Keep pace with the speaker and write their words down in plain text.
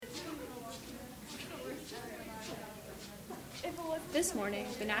This morning,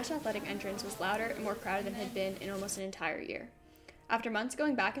 the Nash Athletic entrance was louder and more crowded than it had been in almost an entire year. After months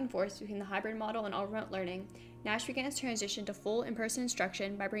going back and forth between the hybrid model and all remote learning, Nash began its transition to full in-person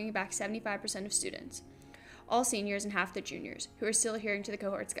instruction by bringing back 75% of students, all seniors and half the juniors, who are still adhering to the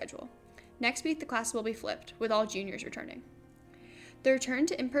cohort schedule. Next week, the class will be flipped, with all juniors returning. The return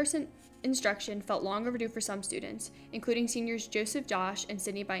to in-person instruction felt long overdue for some students, including seniors Joseph Josh and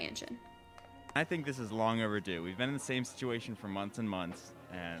Sydney Byanshin. I think this is long overdue. We've been in the same situation for months and months,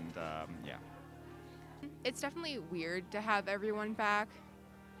 and yeah. It's definitely weird to have everyone back,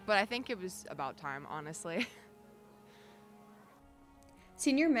 but I think it was about time, honestly.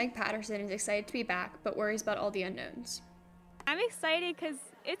 Senior Meg Patterson is excited to be back, but worries about all the unknowns. I'm excited because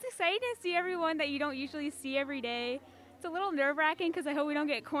it's exciting to see everyone that you don't usually see every day. It's a little nerve-wracking because I hope we don't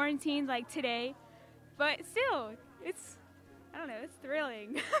get quarantined like today, but still, it's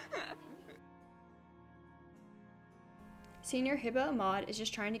thrilling. Senior Hiba Ahmad is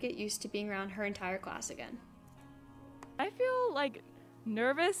just trying to get used to being around her entire class again. I feel like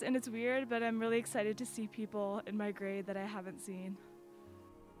nervous and it's weird, but I'm really excited to see people in my grade that I haven't seen.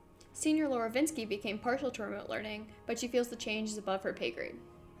 Senior Laura Vinsky became partial to remote learning, but she feels the change is above her pay grade.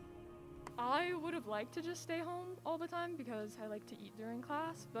 I would have liked to just stay home all the time because I like to eat during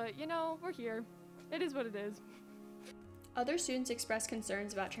class, but we're here. It is what it is. Other students expressed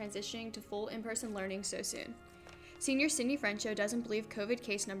concerns about transitioning to full in-person learning so soon. Senior Cindy Frencho doesn't believe COVID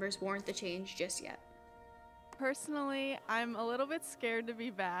case numbers warrant the change just yet. Personally, I'm a little bit scared to be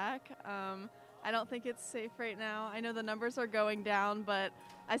back. I don't think it's safe right now. I know the numbers are going down, but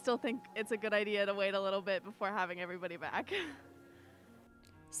I still think it's a good idea to wait a little bit before having everybody back.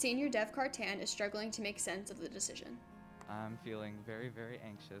 Senior Dev Cartan is struggling to make sense of the decision. I'm feeling very, very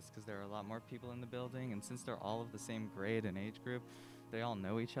anxious because there are a lot more people in the building, and since they're all of the same grade and age group, they all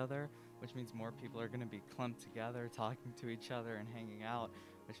know each other, which means more people are going to be clumped together, talking to each other and hanging out,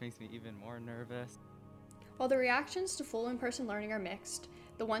 which makes me even more nervous. While the reactions to full in-person learning are mixed,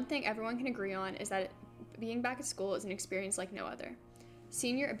 the one thing everyone can agree on is that being back at school is an experience like no other.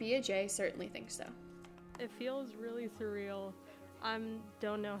 Senior Abia J certainly thinks so. It feels really surreal. I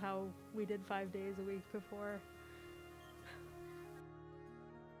don't know how we did 5 days a week before.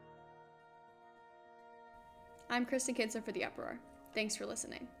 I'm Kristen Kinzler for The Uproar. Thanks for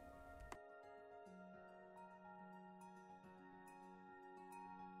listening.